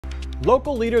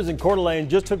Local leaders in Coeur d'Alene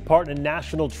just took part in a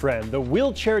national trend, the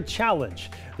Wheelchair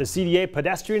Challenge. The CDA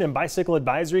Pedestrian and Bicycle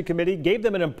Advisory Committee gave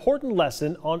them an important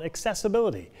lesson on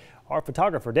accessibility. Our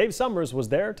photographer Dave Summers was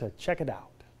there to check it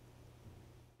out.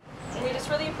 We just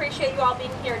really appreciate you all being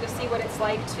here to see what it's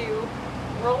like to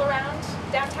roll around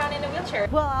downtown in a wheelchair.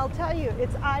 Well, I'll tell you,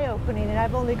 it's eye-opening, and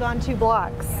I've only gone 2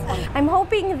 blocks. I'm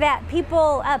hoping that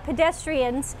people,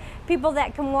 pedestrians, people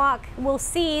that can walk, will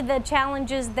see the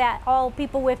challenges that all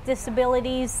people with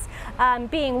disabilities,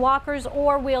 being walkers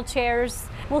or wheelchairs,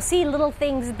 will see little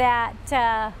things that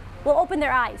will open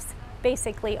their eyes,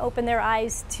 basically open their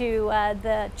eyes to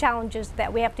the challenges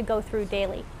that we have to go through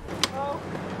daily. Oh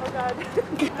God.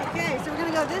 Okay, so we're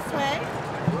gonna go this way.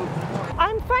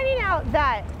 I'm finding out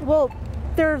that, well,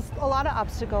 there's a lot of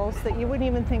obstacles that you wouldn't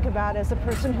even think about as a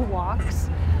person who walks,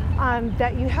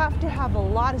 that you have to have a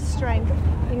lot of strength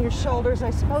in your shoulders. I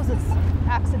suppose it's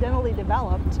accidentally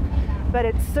developed, but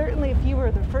it's certainly, if you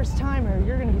were the first timer,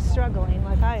 you're going to be struggling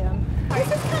like I am. This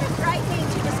is kind of frightening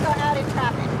to just go out in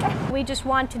traffic. We just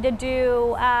wanted to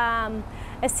do a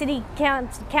city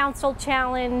council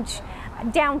challenge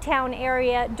downtown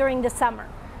area during the summer,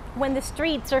 when the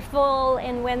streets are full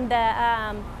and when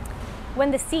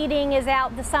the seating is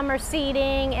out, the summer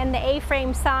seating, and the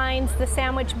A-frame signs, the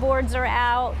sandwich boards are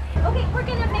out. Okay, we're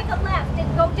gonna make a left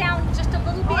and go down just a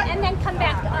little bit and then come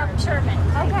back up Sherman.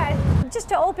 Okay. Just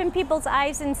to open people's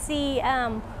eyes and see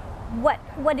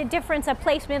what a difference a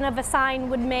placement of a sign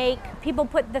would make. People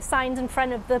put the signs in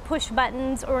front of the push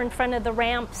buttons or in front of the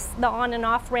ramps, the on and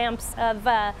off ramps of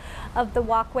the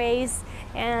walkways,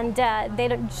 and they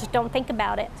just don't think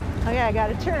about it. Okay, I got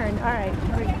to turn. All right.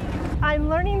 I'm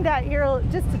learning that you're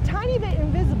just a tiny bit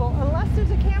invisible unless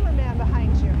there's a cameraman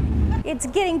behind you. It's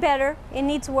getting better. It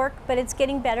needs work, but it's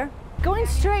getting better. Going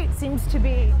straight seems to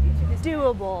be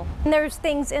doable. And there's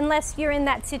things, unless you're in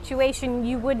that situation,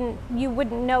 you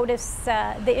wouldn't notice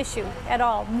the issue at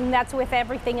all. And that's with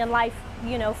everything in life,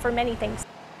 you know, for many things.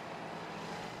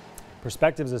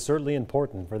 Perspectives is certainly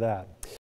important for that.